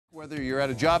Whether you're at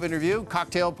a job interview,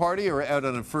 cocktail party, or out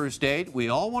on a first date, we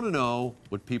all want to know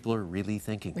what people are really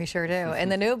thinking. We sure do. In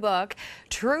the new book,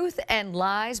 Truth and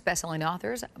Lies, bestselling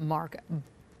authors Mark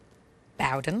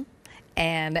Bowden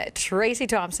and Tracey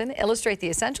Thomson illustrate the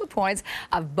essential points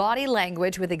of body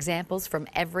language with examples from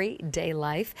everyday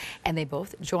life, and they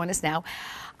both join us now.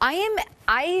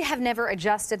 I have never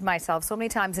adjusted myself so many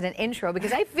times in an intro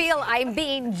because I feel I'm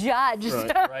being judged.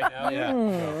 Right now, yeah.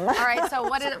 All right, so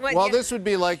what is it? Well, this would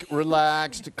be like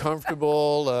relaxed,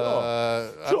 comfortable.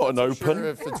 Sure, and open. Sure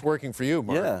if it's working for you,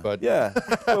 Mark. Yeah, but yeah.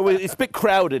 Well, it's a bit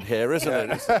crowded here, isn't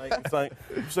it? It's like I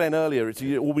was saying earlier,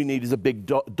 all we need is a big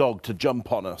dog to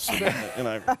jump on us. You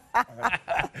know.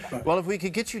 Well, if we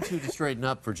could get you two to straighten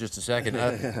up for just a second,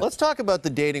 let's talk about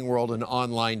the dating world and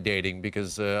online dating,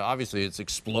 because obviously it's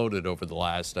exploded over the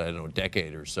last, I don't know,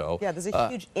 decade or so. Yeah, there's a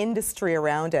huge industry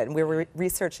around it, and we were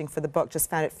researching for the book, just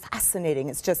found it fascinating.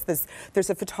 It's just there's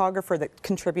a photographer that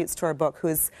contributes to our book who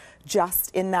is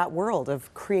just in that world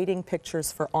of creating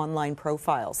pictures for online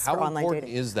profiles, for online dating. How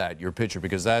important is that, your picture?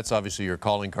 Because that's obviously your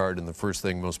calling card and the first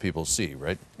thing most people see,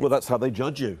 right? Well, that's how they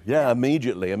judge you. Yeah,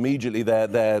 immediately. Immediately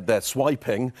they're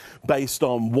swiping based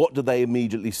on what do they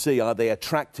immediately see. Are they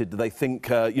attracted? Do they think,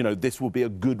 you know, this will be a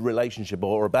good relationship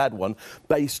or a bad one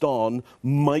based on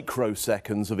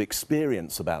microseconds of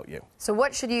experience about you? So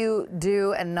what should you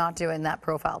do and not do in that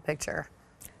profile picture?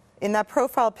 In that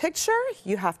profile picture,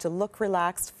 you have to look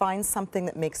relaxed, find something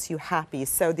that makes you happy.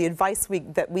 So the advice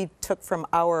that we took from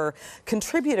our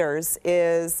contributors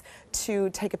is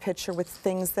to take a picture with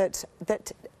things that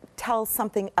tell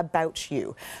something about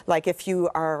you. Like if you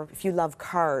love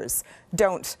cars,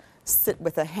 don't sit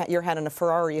with your hand on a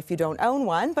Ferrari if you don't own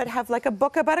one, but have like a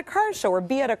book about a car show or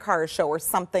be at a car show or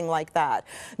something like that.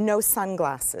 No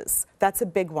sunglasses. That's a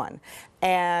big one.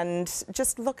 And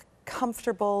just look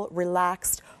comfortable,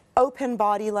 relaxed, open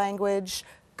body language,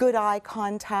 good eye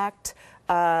contact,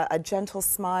 a gentle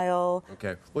smile.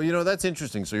 Okay. Well, you know, that's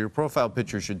interesting. So your profile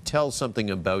picture should tell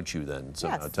something about you then. So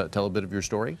Yes. Tell a bit of your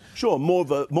story. Sure, more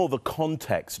of a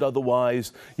context.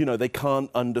 Otherwise, you know, they can't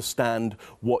understand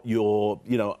what your,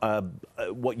 you know,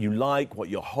 what you like, what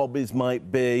your hobbies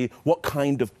might be, what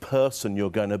kind of person you're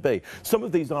going to be. Some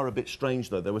of these are a bit strange,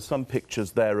 though. There were some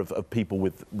pictures there of people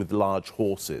with large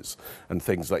horses and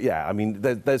things like. Yeah, I mean,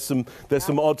 there's some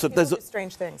odd stuff. People do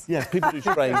strange things. Yeah, people do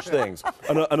strange things,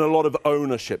 and a lot of ownership.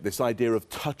 This idea of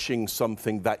touching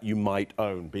something that you might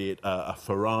own, be it a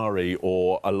Ferrari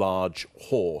or a large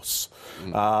horse.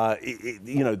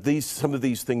 You know, some of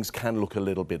these things can look a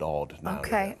little bit odd now.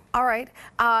 Okay, all right.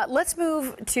 Let's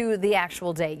move to the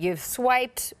actual date. You've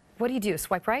swiped, what do you do,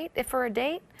 swipe right for a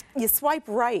date? You swipe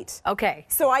right. Okay.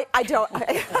 So I don't...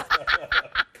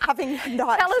 Having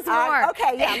not... Tell us more.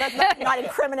 Okay, yeah, let's not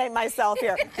incriminate myself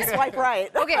here. You swipe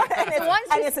right. Okay.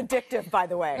 and it's addictive, by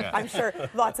the way. Yeah. I'm sure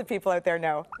lots of people out there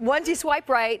know. Once you swipe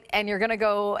right and you're going to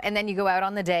go, and then you go out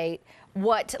on the date,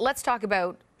 let's talk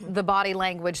about the body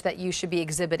language that you should be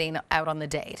exhibiting out on the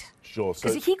date. Sure.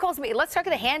 Because he calls me, let's talk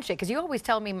about the handshake, because you always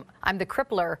tell me I'm the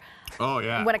crippler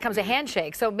when it comes to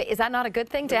handshake. So is that not a good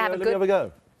thing to have a good... Let me have a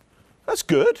go. That's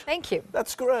good. Thank you.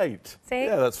 That's great. See?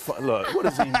 Yeah, that's fun. Look, what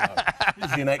does he know?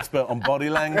 Is he an expert on body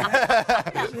language?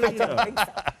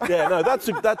 Yeah, no, that's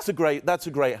a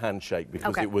great handshake,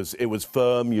 because it was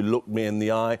firm. You looked me in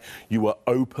the eye. You were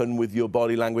open with your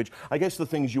body language. I guess the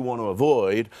things you want to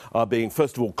avoid are being,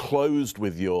 first of all, closed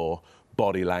with your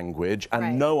body language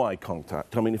and no eye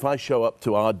contact. I mean, if I show up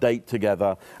to our date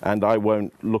together and I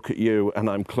won't look at you and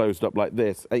I'm closed up like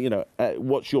this, you know,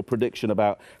 what's your prediction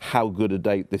about how good a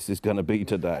date this is going to be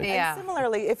today? Yeah. And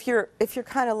similarly, if you're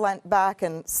kind of leant back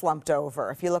and slumped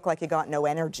over, if you look like you got no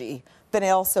energy, then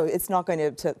it's not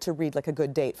going to read like a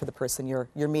good date for the person you're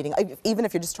meeting. Even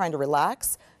if you're just trying to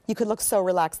relax, you could look so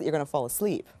relaxed that you're going to fall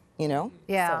asleep, you know?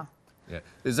 Yeah. So. Yeah.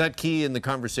 Is that key in the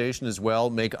conversation as well?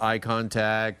 Make eye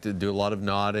contact, do a lot of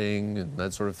nodding, and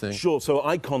that sort of thing? Sure. So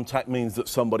eye contact means that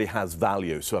somebody has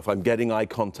value. So if I'm getting eye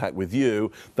contact with you,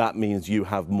 that means you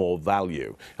have more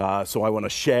value. So I want to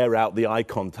share out the eye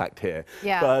contact here.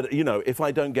 Yeah. But, you know, if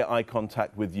I don't get eye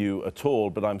contact with you at all,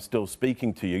 but I'm still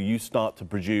speaking to you, you start to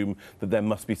presume that there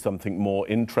must be something more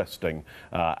interesting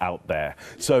out there.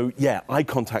 So, yeah, eye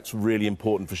contact's really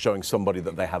important for showing somebody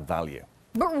that they have value.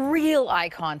 But real eye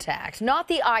contact, not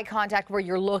the eye contact where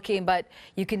you're looking, but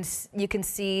you can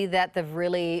see that they've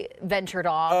really ventured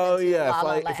off. Oh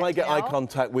yeah, if I get eye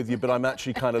contact with you, but I'm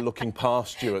actually kind of looking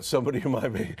past you at somebody who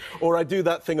might be, or I do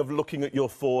that thing of looking at your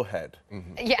forehead.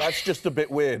 Yeah, that's just a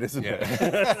bit weird, isn't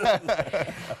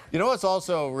it? You know what's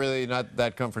also really not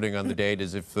that comforting on the date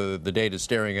is if the date is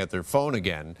staring at their phone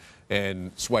again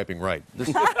and swiping right.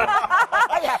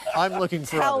 Yeah, I'm looking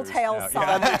for others telltale now. sign.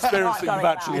 And the experience that Not you've going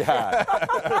actually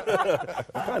had.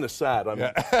 I'm kind of sad.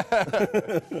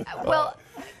 Well,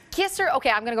 kiss or, okay,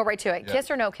 I'm going to go right to it.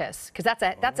 Kiss or no kiss? Because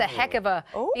that's a heck of a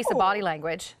piece of body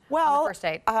language on the first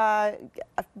date.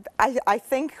 I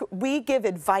think we give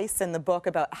advice in the book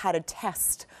about how to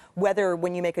test whether,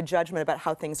 when you make a judgment about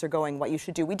how things are going, what you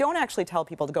should do. We don't actually tell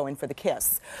people to go in for the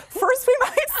kiss. First we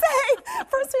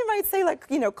might say, like,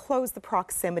 you know, close the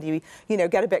proximity, you know,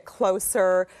 get a bit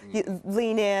closer,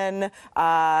 lean in,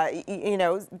 you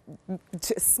know,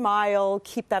 smile,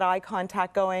 keep that eye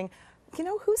contact going. You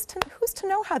know, who's to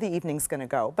know how the evening's going to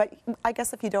go? But I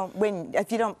guess if you don't win, if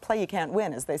you don't play, you can't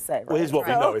win, as they say. Right? Well, here's what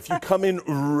we know. If you come in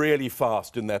really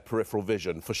fast in their peripheral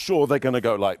vision, for sure they're going to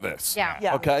go like this.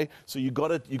 Yeah. Okay? So you got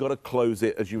to close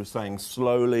it, as you were saying,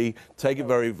 slowly. Take it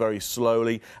very, very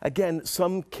slowly. Again,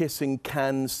 some kissing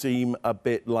can seem a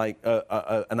bit like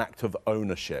an act of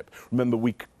ownership. Remember,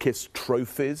 we kiss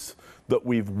trophies that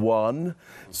we've won.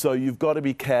 So you've got to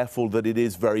be careful that it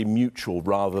is very mutual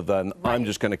rather than I'm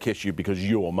just going to kiss you because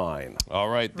you're mine. All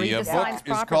right, the Read the book signs is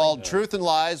properly. called Truth and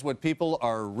Lies, What People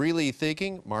Are Really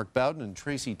Thinking. Mark Bowden and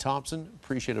Tracey Thomson,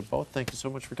 appreciate it both. Thank you so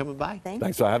much for coming by.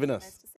 Thanks for having us.